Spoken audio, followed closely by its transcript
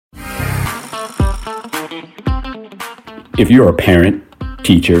If you're a parent,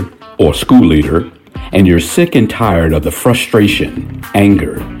 teacher, or school leader, and you're sick and tired of the frustration,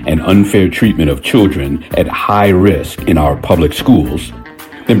 anger, and unfair treatment of children at high risk in our public schools,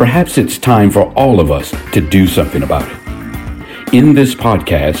 then perhaps it's time for all of us to do something about it. In this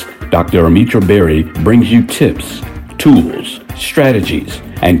podcast, Dr. Amitra Berry brings you tips, tools, strategies,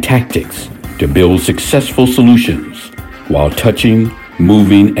 and tactics to build successful solutions while touching,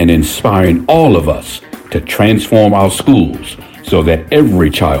 moving, and inspiring all of us to transform our schools so that every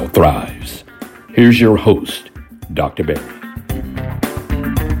child thrives. Here's your host, Dr. Berry.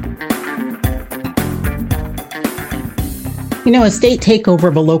 You know, a state takeover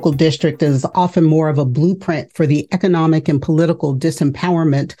of a local district is often more of a blueprint for the economic and political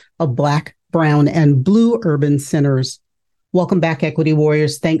disempowerment of Black, brown, and blue urban centers. Welcome back, Equity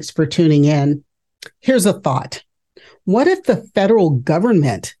Warriors. Thanks for tuning in. Here's a thought. What if the federal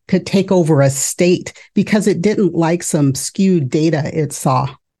government could take over a state because it didn't like some skewed data it saw?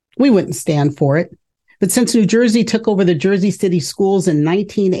 We wouldn't stand for it. But since New Jersey took over the Jersey City schools in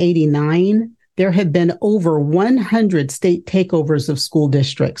 1989, there have been over 100 state takeovers of school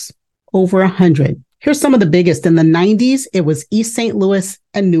districts. Over 100. Here's some of the biggest. In the 90s, it was East St. Louis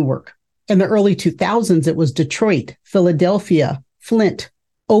and Newark. In the early 2000s, it was Detroit, Philadelphia, Flint,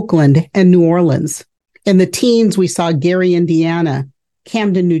 Oakland, and New Orleans. In the teens, we saw Gary, Indiana,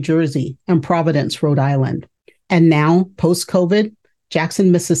 Camden, New Jersey, and Providence, Rhode Island. And now, post-COVID,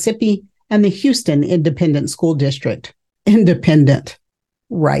 Jackson, Mississippi, and the Houston Independent School District. Independent.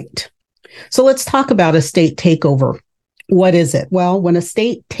 Right. So let's talk about a state takeover. What is it? Well, when a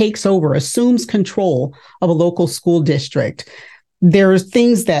state takes over, assumes control of a local school district, there are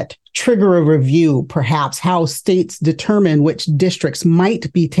things that trigger a review, perhaps how states determine which districts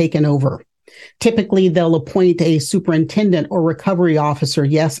might be taken over. Typically, they'll appoint a superintendent or recovery officer.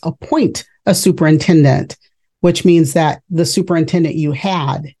 Yes, appoint a superintendent, which means that the superintendent you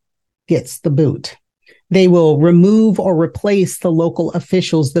had gets the boot. They will remove or replace the local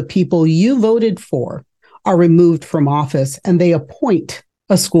officials. The people you voted for are removed from office, and they appoint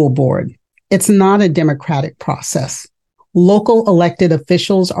a school board. It's not a democratic process. Local elected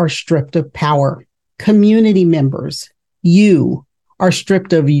officials are stripped of power. Community members, you are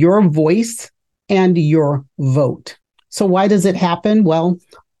stripped of your voice and your vote. So why does it happen? Well,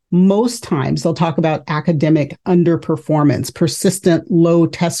 most times they'll talk about academic underperformance, persistent low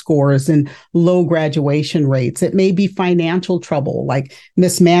test scores, and low graduation rates. It may be financial trouble like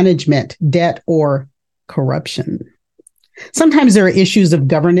mismanagement, debt, or corruption. Sometimes there are issues of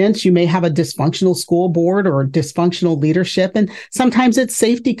governance. You may have a dysfunctional school board or dysfunctional leadership, and sometimes it's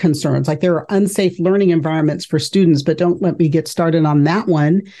safety concerns, like there are unsafe learning environments for students, but don't let me get started on that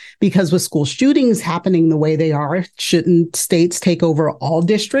one, because with school shootings happening the way they are, shouldn't states take over all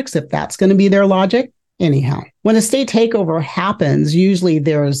districts if that's going to be their logic? Anyhow, when a state takeover happens, usually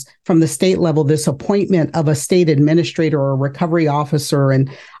there's, from the state level, this appointment of a state administrator or recovery officer,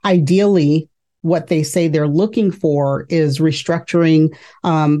 and ideally, what they say they're looking for is restructuring,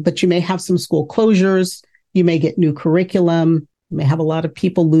 but you may have some school closures, you may get new curriculum, you may have a lot of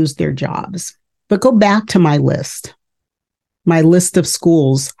people lose their jobs. But go back to my list of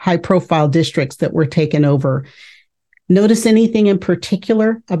schools, high-profile districts that were taken over. Notice anything in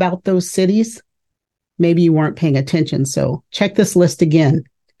particular about those cities? Maybe you weren't paying attention, so check this list again.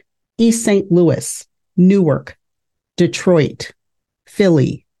 East St. Louis, Newark, Detroit,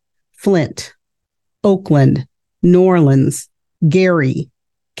 Philly, Flint, Oakland, New Orleans, Gary,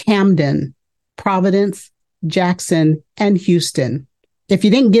 Camden, Providence, Jackson, and Houston. If you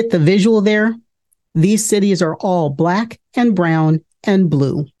didn't get the visual there, these cities are all Black and brown and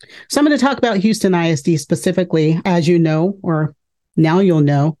blue. So I'm going to talk about Houston ISD specifically. As you know, or now you'll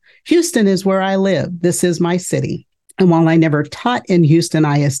know, Houston is where I live. This is my city. And while I never taught in Houston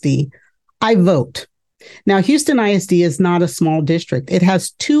ISD, I vote. Now, Houston ISD is not a small district. It has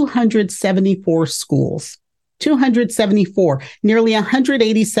 274 schools, 274, nearly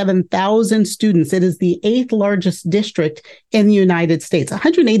 187,000 students. It is the 8th largest district in the United States.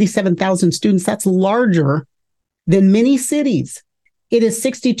 187,000 students, that's larger than many cities. It is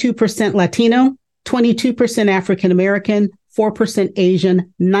 62% Latino, 22% African American, 4%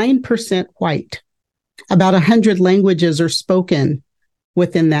 Asian, 9% white. About 100 languages are spoken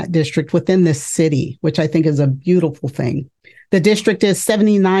within that district, within this city, which I think is a beautiful thing. The district is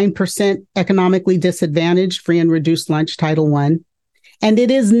 79% economically disadvantaged, free and reduced lunch, Title I. And it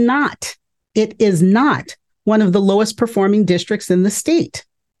is not one of the lowest performing districts in the state.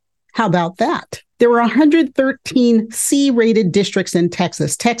 How about that? There were 113 C-rated districts in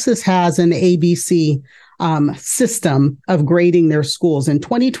Texas. Texas has an ABC system of grading their schools. In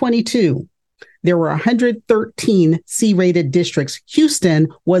 2022, There were 113 C-rated districts. Houston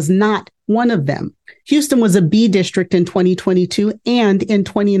was not one of them. Houston was a B district in 2022 and in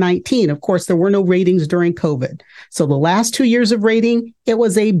 2019. Of course, there were no ratings during COVID. So the last 2 years of rating, it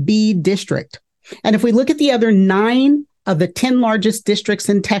was a B district. And if we look at the other 9 of the 10 largest districts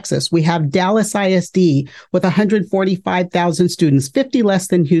in Texas, we have Dallas ISD with 145,000 students, 50 less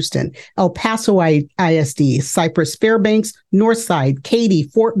than Houston, El Paso ISD, Cypress Fairbanks, Northside, Katy,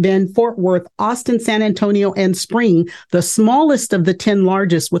 Fort Bend, Fort Worth, Austin, San Antonio, and Spring, the smallest of the 10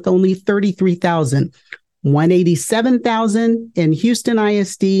 largest with only 33,000, 187,000 in Houston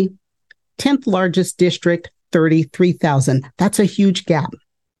ISD, 10th largest district, 33,000. That's a huge gap.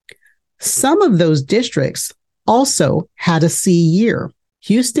 Some of those districts also had a C year.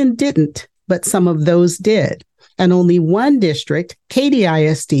 Houston didn't, but some of those did. And only one district, Katy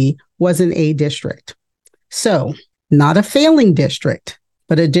ISD, was an A district. So not a failing district,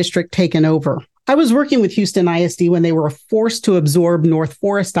 but a district taken over. I was working with Houston ISD when they were forced to absorb North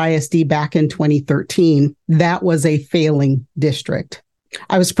Forest ISD back in 2013. That was a failing district.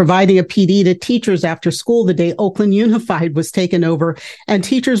 I was providing a PD to teachers after school the day Oakland Unified was taken over, and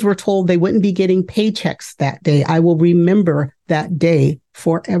teachers were told they wouldn't be getting paychecks that day. I will remember that day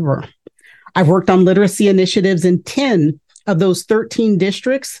forever. I've worked on literacy initiatives in 10 of those 13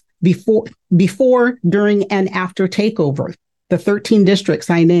 districts before, during, and after takeover. The 13 districts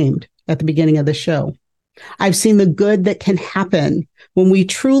I named at the beginning of the show. I've seen the good that can happen when we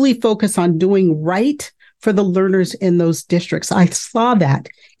truly focus on doing right for the learners in those districts. I saw that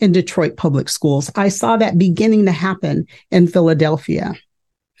in Detroit Public Schools. I saw that beginning to happen in Philadelphia.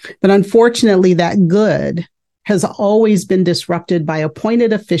 But unfortunately, that good has always been disrupted by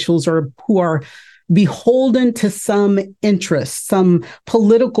appointed officials who are beholden to some interest, some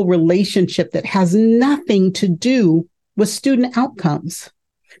political relationship that has nothing to do with student outcomes.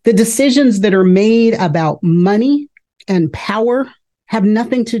 The decisions that are made about money and power have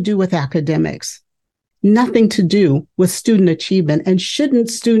nothing to do with academics. Nothing to do with student achievement. And shouldn't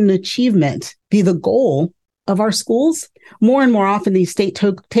student achievement be the goal of our schools? More and more often, these state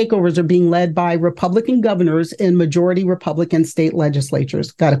takeovers are being led by Republican governors in majority Republican state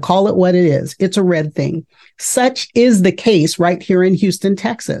legislatures. Got to call it what it is. It's a red thing. Such is the case right here in Houston,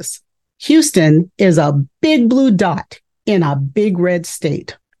 Texas. Houston is a big blue dot in a big red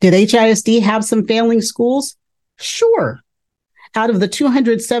state. Did HISD have some failing schools? Sure. Out of the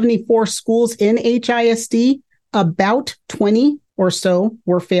 274 schools in HISD, about 20 or so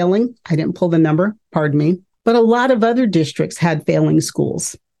were failing. I didn't pull the number, pardon me. But a lot of other districts had failing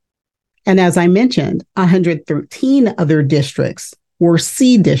schools. And as I mentioned, 113 other districts were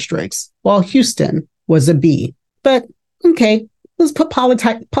C districts, while Houston was a B. But okay, let's put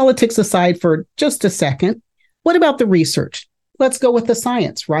politics aside for just a second. What about the research? Let's go with the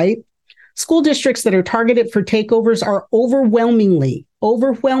science, right? School districts that are targeted for takeovers are overwhelmingly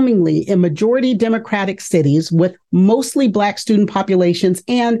in majority Democratic cities with mostly Black student populations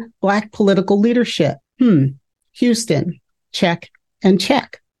and Black political leadership. Houston, check and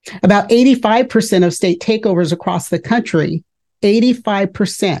check. About 85% of state takeovers across the country,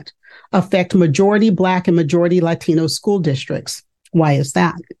 85% affect majority Black and majority Latino school districts. Why is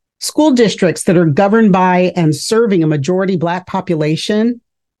that? School districts that are governed by and serving a majority Black population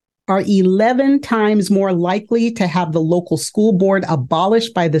are 11 times more likely to have the local school board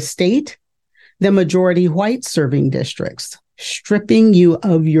abolished by the state than majority white serving districts, stripping you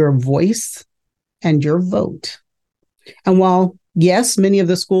of your voice and your vote. And while, yes, many of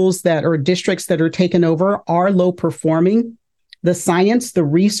the schools that are districts that are taken over are low performing, the science, the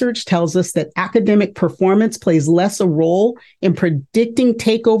research tells us that academic performance plays less a role in predicting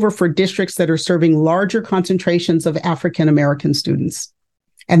takeover for districts that are serving larger concentrations of African American students.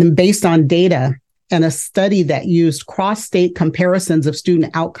 And then based on data and a study that used cross-state comparisons of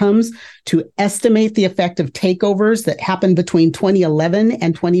student outcomes to estimate the effect of takeovers that happened between 2011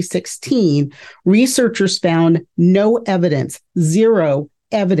 and 2016, researchers found no evidence, zero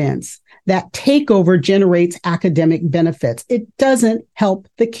evidence, that takeover generates academic benefits. It doesn't help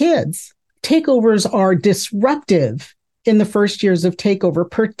the kids. Takeovers are disruptive in the first years of takeover,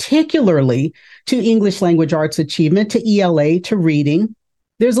 particularly to English language arts achievement, to ELA, to reading.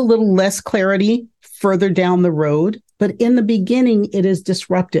 There's a little less clarity further down the road, but in the beginning, it is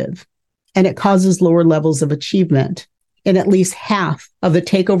disruptive and it causes lower levels of achievement. In at least half of the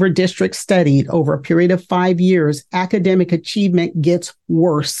takeover districts studied over a period of 5 years, academic achievement gets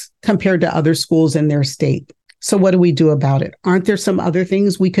worse compared to other schools in their state. So what do we do about it? Aren't there some other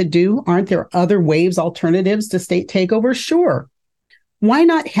things we could do? Aren't there other ways, alternatives to state takeover? Sure. Why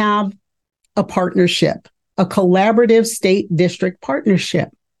not have a partnership? A collaborative state district partnership.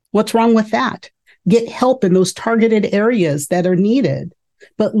 What's wrong with that? Get help in those targeted areas that are needed,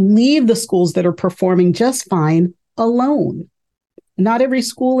 but leave the schools that are performing just fine alone. Not every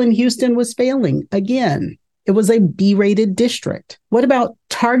school in Houston was failing. Again, it was a B-rated district. What about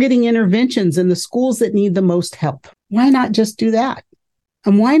targeting interventions in the schools that need the most help? Why not just do that?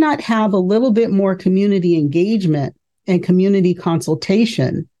 And why not have a little bit more community engagement and community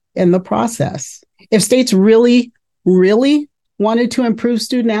consultation in the process? If states really, really wanted to improve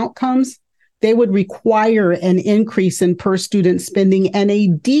student outcomes, they would require an increase in per student spending and a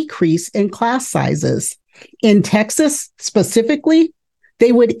decrease in class sizes. In Texas specifically,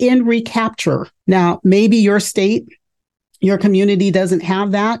 they would end recapture. Now, maybe your state, your community doesn't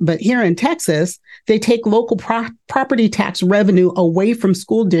have that, but here in Texas, they take local property tax revenue away from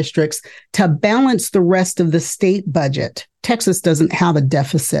school districts to balance the rest of the state budget. Texas doesn't have a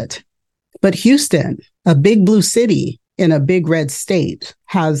deficit, but Houston, a big blue city in a big red state,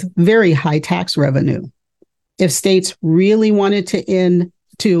 has very high tax revenue. If states really wanted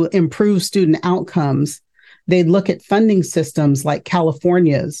to improve student outcomes, they'd look at funding systems like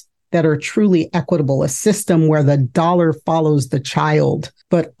California's that are truly equitable, a system where the dollar follows the child,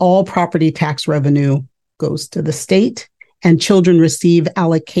 but all property tax revenue goes to the state and children receive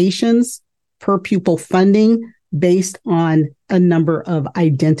allocations per pupil funding based on a number of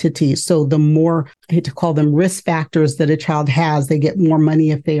identities. So the more, I hate to call them risk factors that a child has, they get more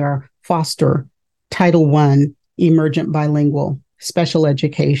money if they are foster, Title I, emergent bilingual, special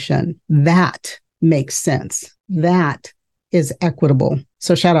education. That makes sense. That is equitable.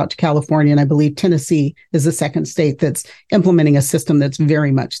 So shout out to California. And I believe Tennessee is the second state that's implementing a system that's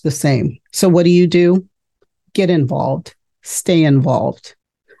very much the same. So what do? Get involved. Stay involved.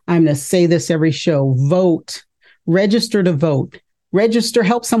 I'm going to say this every show. Vote. Register to vote. Register,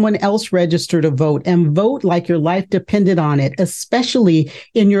 help someone else register to vote, and vote like your life depended on it, especially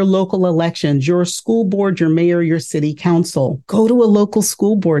in your local elections, your school board, your mayor, your city council. Go to a local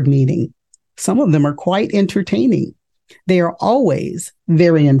school board meeting. Some of them are quite entertaining. They are always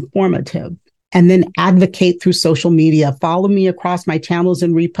very informative. And then advocate through social media. Follow me across my channels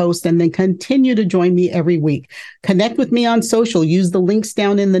and repost, and then continue to join me every week. Connect with me on social. Use the links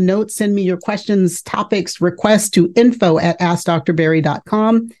down in the notes. Send me your questions, topics, requests to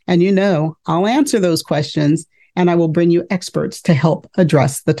info@askdrbarry.com. And I'll answer those questions, and I will bring you experts to help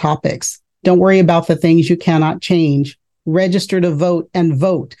address the topics. Don't worry about the things you cannot change. Register to vote and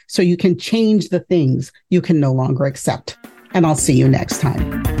vote so you can change the things you can no longer accept. And I'll see you next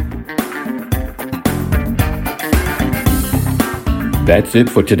time. That's it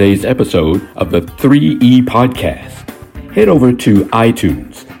for today's episode of the 3E Podcast. Head over to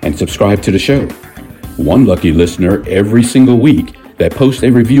iTunes and subscribe to the show. One lucky listener every single week that posts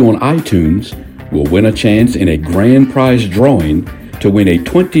a review on iTunes will win a chance in a grand prize drawing to win a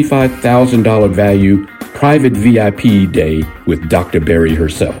 $25,000 value private VIP day with Dr. Barry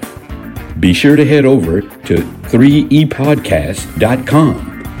herself. Be sure to head over to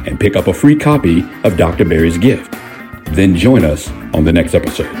 3epodcast.com and pick up a free copy of Dr. Barry's gift. Then join us on the next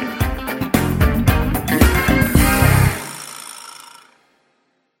episode.